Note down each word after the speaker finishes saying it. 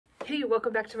Hey,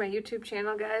 welcome back to my YouTube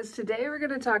channel, guys. Today we're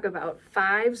going to talk about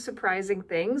 5 surprising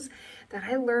things that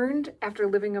I learned after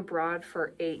living abroad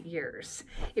for 8 years.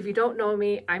 If you don't know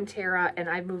me, I'm Tara, and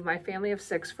I've moved my family of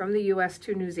 6 from the US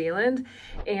to New Zealand,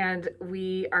 and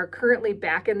we are currently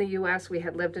back in the US. We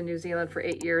had lived in New Zealand for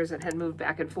 8 years and had moved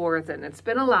back and forth, and it's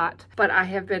been a lot, but I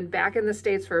have been back in the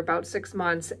States for about 6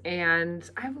 months, and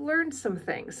I've learned some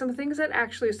things that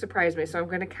actually surprised me. So I'm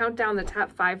going to count down the top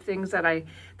 5 things that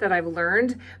I've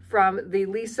learned from the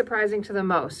least surprising to the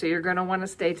most. So you're going to want to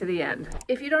stay to the end.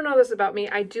 If you don't know this about me,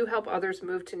 I do help others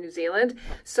move to New Zealand.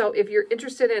 So if you're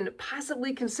interested in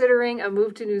possibly considering a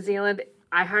move to New Zealand,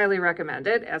 I highly recommend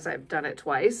it, as I've done it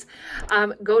twice.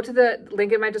 Go to the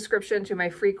link in my description to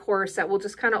my free course that will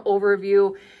just kind of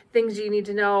overview things you need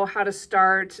to know, how to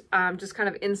start, just kind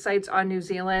of insights on New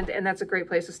Zealand. And that's a great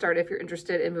place to start if you're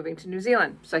interested in moving to New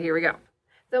Zealand. So here we go.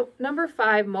 The number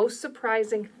 5 most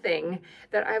surprising thing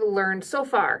that I've learned so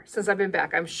far since I've been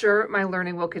back, I'm sure my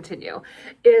learning will continue,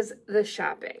 is the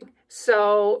shopping.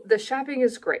 So the shopping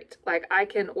is great. Like, I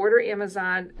can order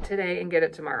Amazon today and get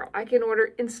it tomorrow. I can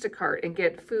order Instacart and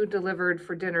get food delivered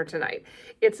for dinner tonight.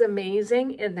 It's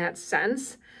amazing in that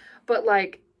sense, but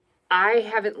like, I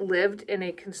haven't lived in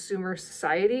a consumer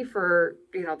society for,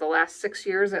 the last 6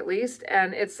 years at least.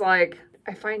 And it's like,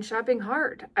 I find shopping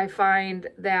hard. I find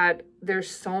that there's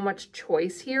so much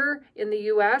choice here in the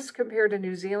US compared to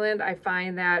New Zealand. I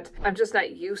find that I'm just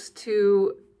not used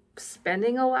to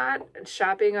spending a lot and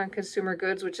shopping on consumer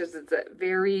goods, which is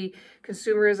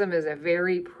consumerism is a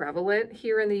very prevalent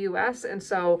here in the US. And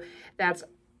so that's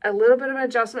a little bit of an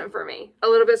adjustment for me, a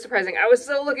little bit surprising. I was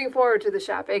so looking forward to the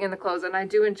shopping and the clothes, and I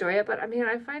do enjoy it, but I mean,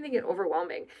 I'm finding it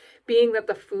overwhelming, being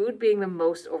the food being the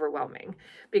most overwhelming,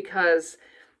 because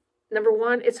number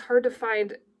one, it's hard to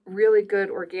find really good,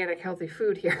 organic, healthy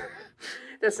food here.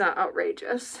 That's not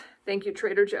outrageous. Thank you,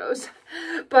 Trader Joe's.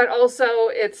 But also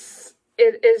it's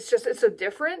so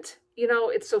different.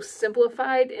 It's so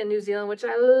simplified in New Zealand, which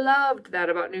I loved that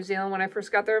about New Zealand when I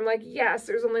first got there. I'm like, yes,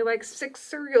 there's only like 6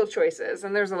 cereal choices,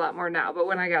 and there's a lot more now. But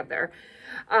when I got there,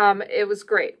 it was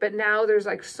great. But now there's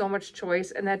like so much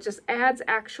choice, and that just adds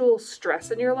actual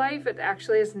stress in your life. It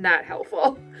actually is not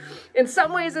helpful. In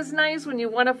some ways, it's nice when you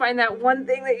want to find that one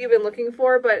thing that you've been looking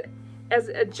for, but as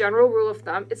a general rule of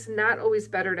thumb, it's not always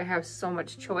better to have so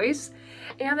much choice.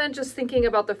 And then just thinking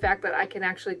about the fact that I can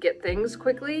actually get things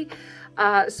quickly.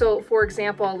 So for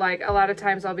example, like a lot of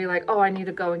times I'll be like, oh, I need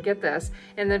to go and get this.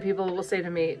 And then people will say to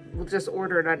me, we'll just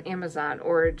order it on Amazon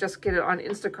or just get it on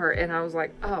Instacart. And I was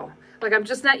like, oh, like I'm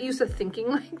just not used to thinking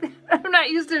like that. I'm not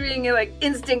used to being like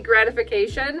instant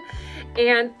gratification.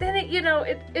 And then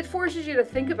it forces you to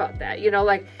think about that.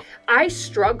 Like I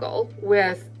struggle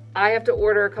with, I have to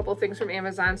order a couple things from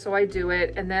Amazon, so I do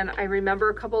it. And then I remember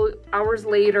a couple hours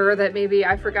later that maybe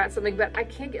I forgot something, but I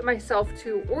can't get myself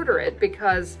to order it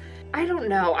because I don't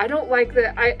know. I don't like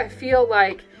that. I feel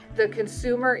like the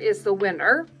consumer is the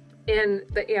winner in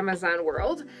the Amazon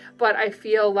world, but I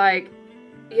feel like,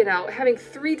 having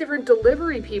 3 different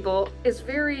delivery people is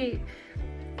very,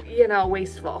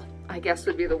 wasteful, I guess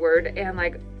would be the word. And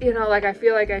I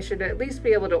feel like I should at least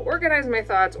be able to organize my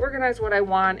thoughts, organize what I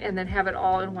want, and then have it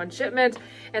all in one shipment.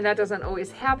 And that doesn't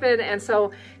always happen. And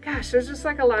so, gosh, there's just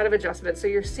like a lot of adjustments. So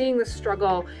you're seeing the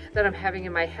struggle that I'm having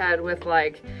in my head with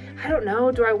like, I don't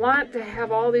know, do I want to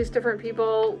have all these different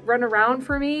people run around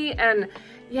for me? And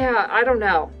yeah, I don't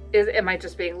know. Am I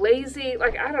just being lazy?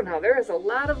 Like, I don't know. There is a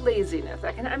lot of laziness.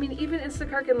 Even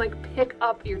Instacart can like pick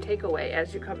up your takeaway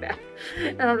as you come back.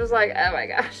 And I'm just like, oh my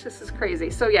gosh, this is crazy.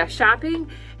 So yeah, shopping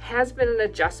has been an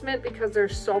adjustment because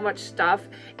there's so much stuff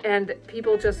and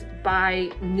people just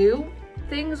buy new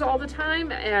things all the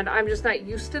time, and I'm just not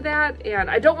used to that, and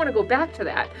I don't want to go back to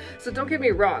that. So don't get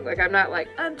me wrong. Like, I'm not like,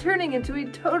 I'm turning into a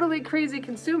totally crazy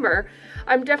consumer.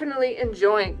 I'm definitely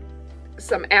enjoying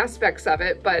some aspects of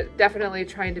it, but definitely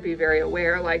trying to be very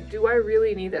aware, like, do I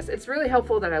really need this? It's really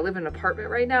helpful that I live in an apartment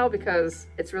right now because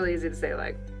it's really easy to say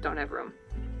like, don't have room.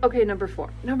 Okay, number 4.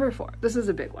 This is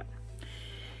a big one.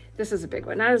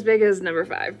 Not as big as number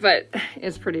 5, but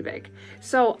it's pretty big.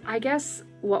 So I guess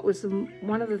what was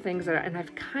one of the things that, and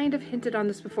I've kind of hinted on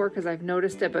this before because I've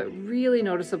noticed it, but really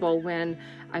noticeable when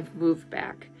I've moved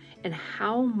back, and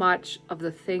how much of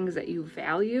the things that you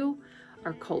value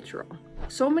are cultural.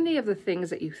 So many of the things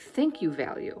that you think you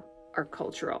value are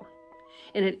cultural.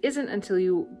 And it isn't until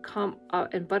you come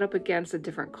up and butt up against a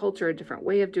different culture, a different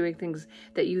way of doing things,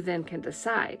 that you then can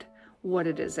decide what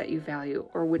it is that you value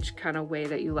or which kind of way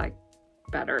that you like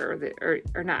better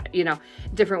or not,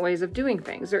 different ways of doing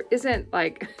things. There isn't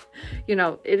like,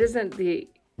 it isn't the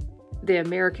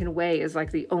American way is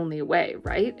like the only way,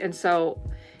 right? And so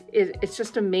it's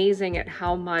just amazing at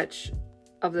how much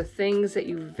of the things that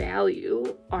you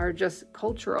value are just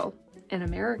cultural and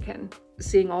American.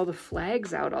 Seeing all the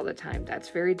flags out all the time, that's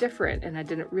very different. And I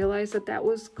didn't realize that that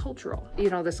was cultural.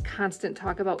 You know, this constant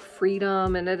talk about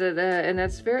freedom and and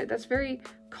that's very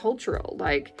cultural.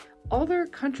 Like, other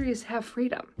countries have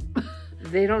freedom.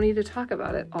 They don't need to talk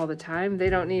about it all the time. They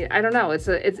don't need, I don't know. It's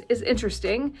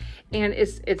interesting. And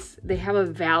they have a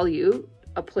value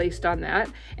placed on that.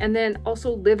 And then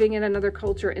also living in another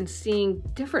culture and seeing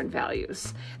different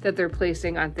values that they're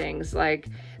placing on things, like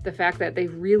the fact that they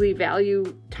really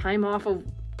value time off of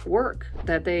work,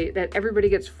 that everybody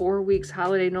gets 4 weeks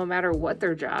holiday no matter what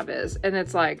their job is. And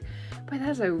it's like, but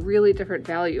that's a really different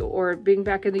value. Or being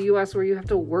back in the US where you have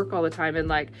to work all the time. And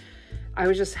like, I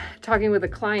was just talking with a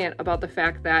client about the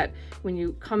fact that when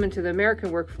you come into the American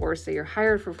workforce, say you're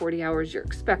hired for 40 hours, you're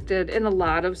expected in a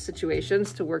lot of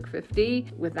situations to work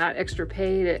 50 with that extra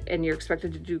pay, and you're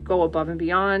expected to go above and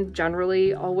beyond,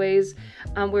 generally, always.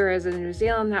 Whereas in New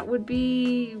Zealand, that would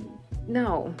be,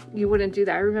 no, you wouldn't do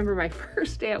that. I remember my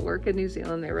first day at work in New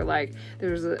Zealand, they were like, we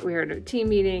were at a team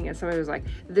meeting and somebody was like,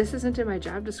 this isn't in my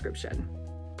job description.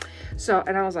 So,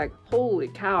 and I was like, holy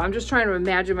cow, I'm just trying to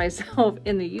imagine myself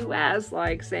in the US,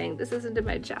 like saying, this isn't in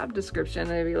my job description.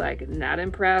 And I'd be like, not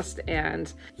impressed.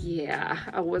 And yeah,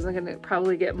 I wasn't going to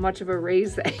probably get much of a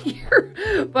raise that year.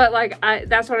 But like,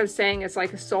 that's what I'm saying. It's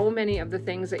like so many of the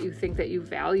things that you think that you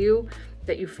value,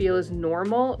 that you feel is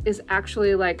normal, is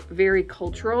actually like very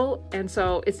cultural. And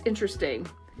so it's interesting.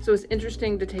 So it's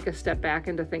interesting to take a step back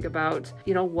and to think about,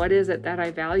 you know, what is it that I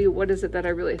value? What is it that I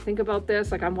really think about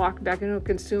this? Like, I'm walking back into a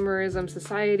consumerism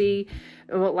society,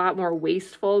 a lot more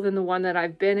wasteful than the one that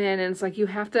I've been in. And it's like, you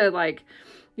have to, like,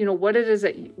 you know, what is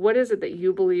it that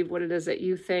you believe? What it is that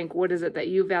you think? What is it that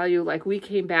you value? Like, we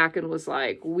came back and was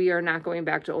like, we are not going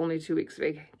back to only 2 weeks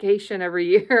vacation every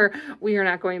year. We are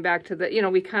not going back to the, you know,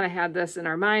 we kind of had this in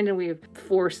our mind and we've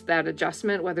forced that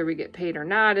adjustment, whether we get paid or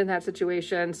not in that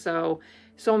situation. So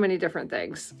many different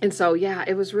things. And so, yeah,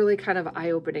 it was really kind of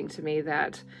eye-opening to me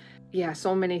that, yeah,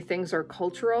 so many things are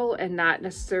cultural and not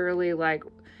necessarily like,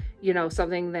 you know,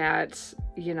 something that,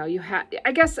 you know, you have,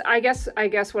 I guess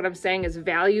what I'm saying is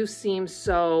value seems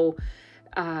so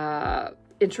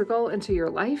integral into your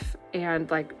life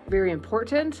and like very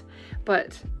important,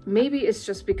 but maybe it's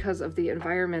just because of the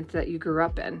environment that you grew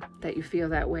up in that you feel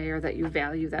that way, or that you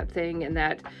value that thing, and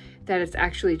that it's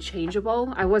actually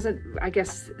changeable. I wasn't, I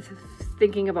guess,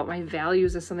 thinking about my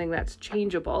values as something that's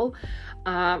changeable.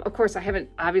 Of course, I haven't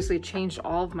obviously changed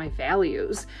all of my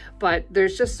values, but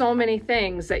there's just so many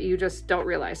things that you just don't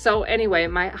realize. So anyway,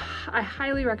 I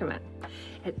highly recommend,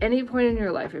 at any point in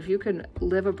your life, if you can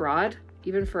live abroad,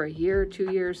 even for a year,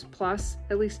 2 years plus,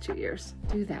 at least 2 years,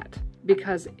 do that.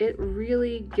 Because it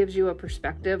really gives you a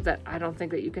perspective that I don't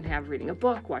think that you can have reading a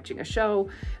book, watching a show,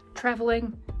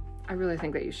 traveling. I really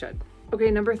think that you should. Okay,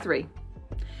 number 3.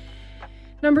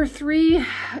 Number 3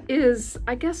 is,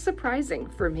 I guess, surprising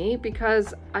for me,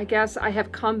 because I guess I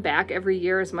have come back every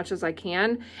year as much as I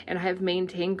can, and I have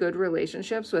maintained good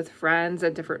relationships with friends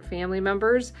and different family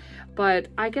members. But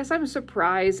I guess I'm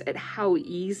surprised at how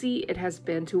easy it has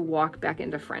been to walk back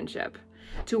into friendship,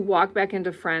 to walk back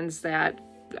into friends that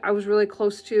I was really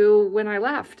close to when I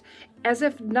left, as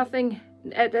if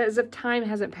time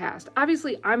hasn't passed.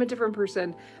 Obviously, I'm a different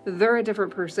person. They're a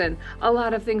different person. A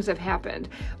lot of things have happened,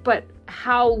 but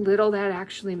how little that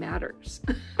actually matters.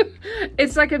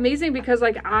 It's like amazing, because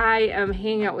like I am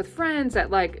hanging out with friends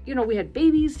that, like, you know, we had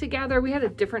babies together. We had a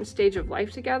different stage of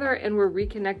life together, and we're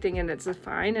reconnecting, and it's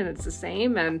fine, and it's the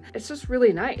same. And it's just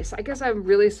really nice. I guess I'm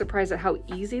really surprised at how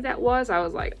easy that was. I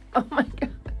was like, oh my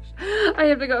God. I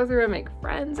have to go through and make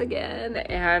friends again.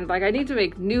 And like, I need to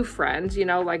make new friends, you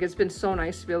know, like it's been so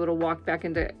nice to be able to walk back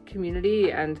into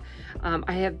community. And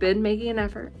I have been making an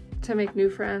effort to make new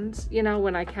friends, you know,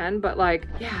 when I can. But like,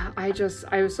 yeah, I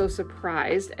was so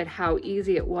surprised at how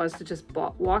easy it was to just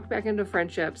walk back into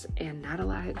friendships, and not a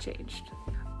lot had changed.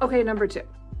 Okay, number 2.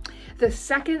 The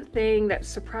second thing that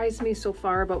surprised me so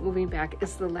far about moving back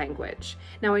is the language.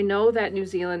 Now, I know that New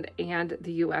Zealand and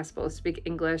the US both speak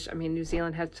English. I mean, New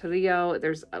Zealand has Te Reo.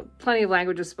 There's plenty of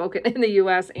languages spoken in the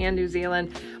US and New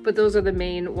Zealand, but those are the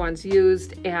main ones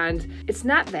used. And it's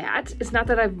not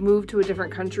that I've moved to a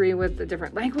different country with a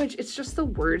different language. It's just the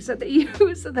words that they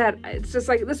use, that it's just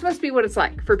like, this must be what it's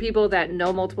like for people that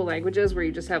know multiple languages, where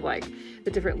you just have like the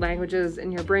different languages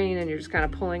in your brain and you're just kind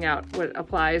of pulling out what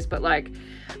applies. But like,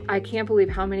 I can't believe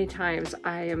how many times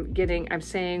I'm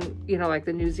saying, you know, like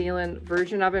the New Zealand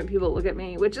version of it, and people look at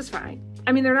me, which is fine.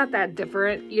 I mean, they're not that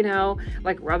different, you know,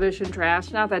 like rubbish and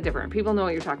trash, not that different. People know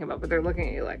what you're talking about, but they're looking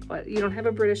at you like, what? You don't have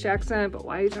a British accent, but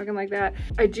why are you talking like that?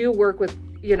 I do work with,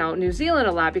 you know, New Zealand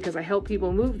a lot because I help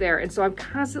people move there. And so I'm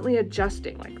constantly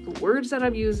adjusting like the words that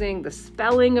I'm using, the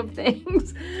spelling of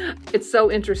things. It's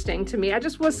so interesting to me. I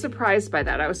just was surprised by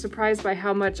that. I was surprised by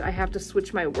how much I have to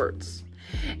switch my words.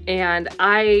 And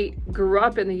I grew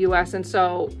up in the US, and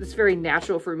so it's very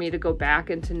natural for me to go back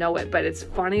and to know it. But it's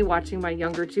funny watching my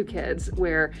younger two kids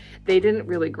where they didn't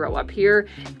really grow up here,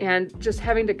 and just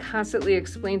having to constantly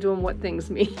explain to them what things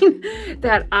mean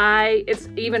that it's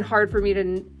even hard for me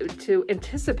to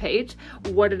anticipate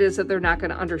what it is that they're not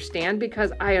going to understand,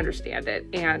 because I understand it.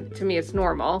 And to me, it's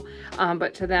normal.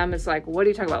 But to them, it's like, what are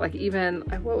you talking about? Like, even,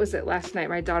 what was it last night?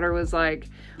 My daughter was like,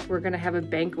 we're going to have a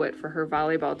banquet for her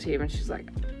volleyball team. And she's like,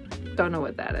 don't know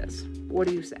what that is. What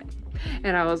do you say?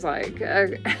 And I was like,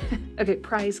 okay,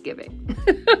 prize giving,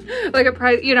 like a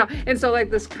prize, you know? And so like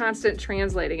this constant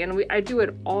translating, and I do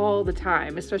it all the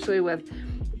time, especially with,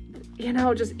 you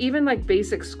know, just even like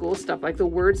basic school stuff, like the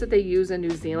words that they use in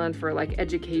New Zealand for like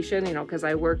education, you know, because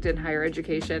I worked in higher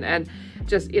education, and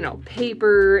just, you know,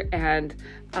 paper and,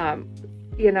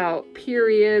 you know,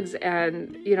 periods,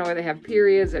 and, you know, they have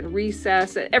periods and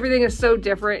recess, and everything is so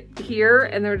different here.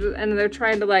 And they're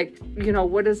trying to like, you know,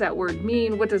 what does that word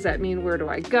mean? What does that mean? Where do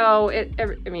I go?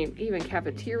 I mean, even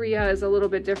cafeteria is a little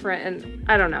bit different. And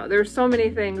I don't know, there's so many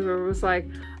things where it was like,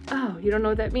 oh, you don't know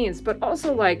what that means. But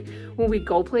also like when we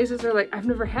go places, they're like, I've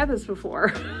never had this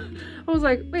before. I was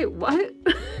like, wait, what?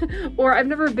 Or I've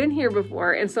never been here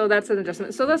before. And so that's an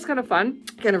adjustment. So that's kind of fun,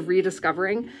 kind of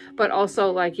rediscovering, but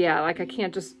also like, yeah, like I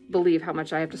can't just believe how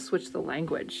much I have to switch the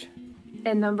language.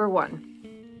 And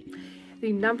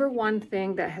the number one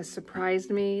thing that has surprised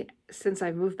me since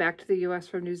I moved back to the US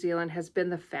from New Zealand has been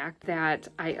the fact that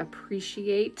I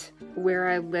appreciate where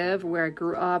I live, where I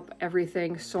grew up,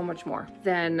 everything so much more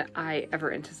than I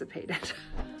ever anticipated.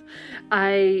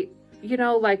 You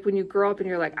know, like when you grow up and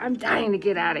you're like, I'm dying to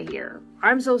get out of here.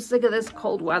 I'm so sick of this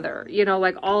cold weather. You know,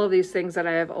 like all of these things that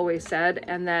I have always said.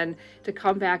 And then to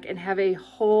come back and have a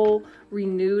whole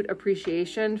renewed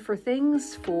appreciation for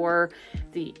things, for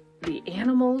the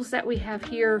animals that we have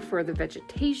here, for the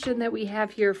vegetation that we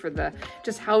have here, for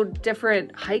just how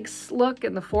different hikes look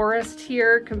in the forest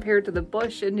here compared to the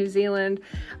bush in New Zealand.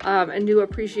 A new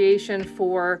appreciation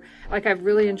for, like, I've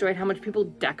really enjoyed how much people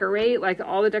decorate. Like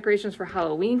all the decorations for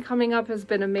Halloween coming up has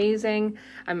been amazing.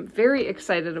 I'm very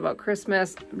excited about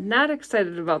Christmas. I'm not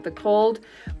excited about the cold,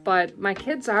 but my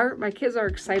kids are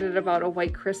excited about a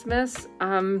white Christmas.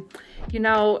 You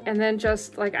know, and then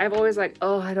just like, I've always like,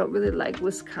 oh, I don't really like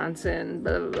Wisconsin,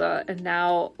 blah, blah, blah. And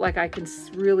now like I can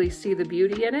really see the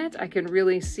beauty in it. I can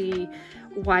really see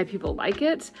why people like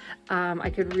it. I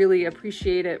could really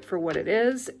appreciate it for what it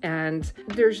is. And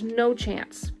there's no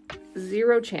chance,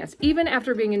 zero chance. Even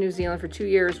after being in New Zealand for 2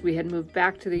 years, we had moved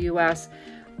back to the US.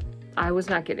 I was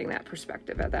not getting that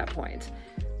perspective at that point.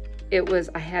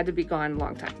 I had to be gone a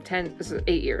long time,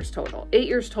 8 years total, 8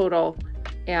 years total.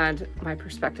 And my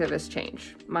perspective has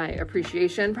changed. My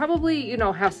appreciation probably, you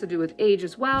know, has to do with age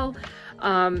as well.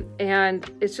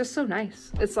 And it's just so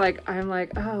nice. It's like, I'm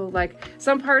like, oh, like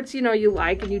some parts, you know, you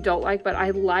like and you don't like, but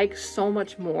I like so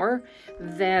much more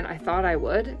than I thought I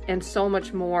would, and so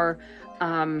much more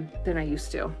than I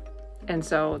used to. And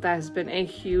so that has been a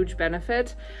huge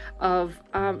benefit of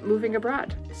moving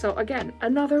abroad. So again,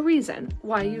 another reason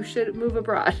why you should move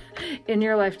abroad in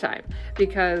your lifetime,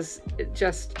 because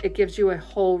it gives you a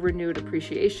whole renewed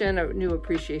appreciation, a new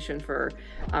appreciation for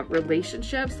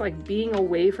relationships. Like being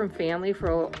away from family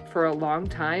for a long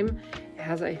time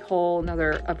has a whole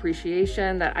nother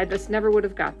appreciation that I just never would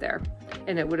have got there.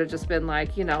 And it would have just been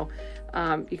like, you know,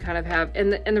 you kind of have,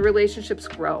 and the relationships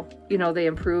grow, you know, they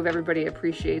improve. Everybody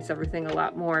appreciates everything a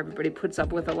lot more. Everybody puts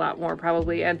up with a lot more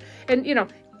probably. And, you know,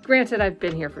 granted, I've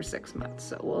been here for 6 months,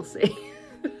 so we'll see.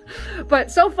 But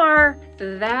so far,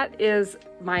 that is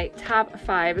my top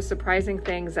 5 surprising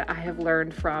things that I have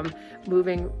learned from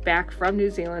moving back from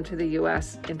New Zealand to the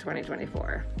US in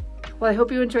 2024. Well, I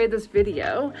hope you enjoyed this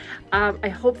video. I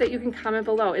hope that you can comment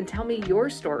below and tell me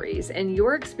your stories and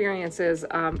your experiences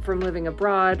from living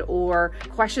abroad, or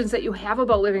questions that you have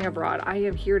about living abroad. I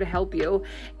am here to help you.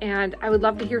 And I would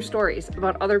love to hear stories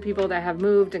about other people that have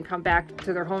moved and come back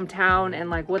to their hometown,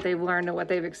 and like what they've learned and what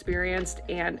they've experienced,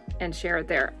 and share it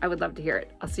there. I would love to hear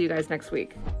it. I'll see you guys next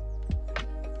week.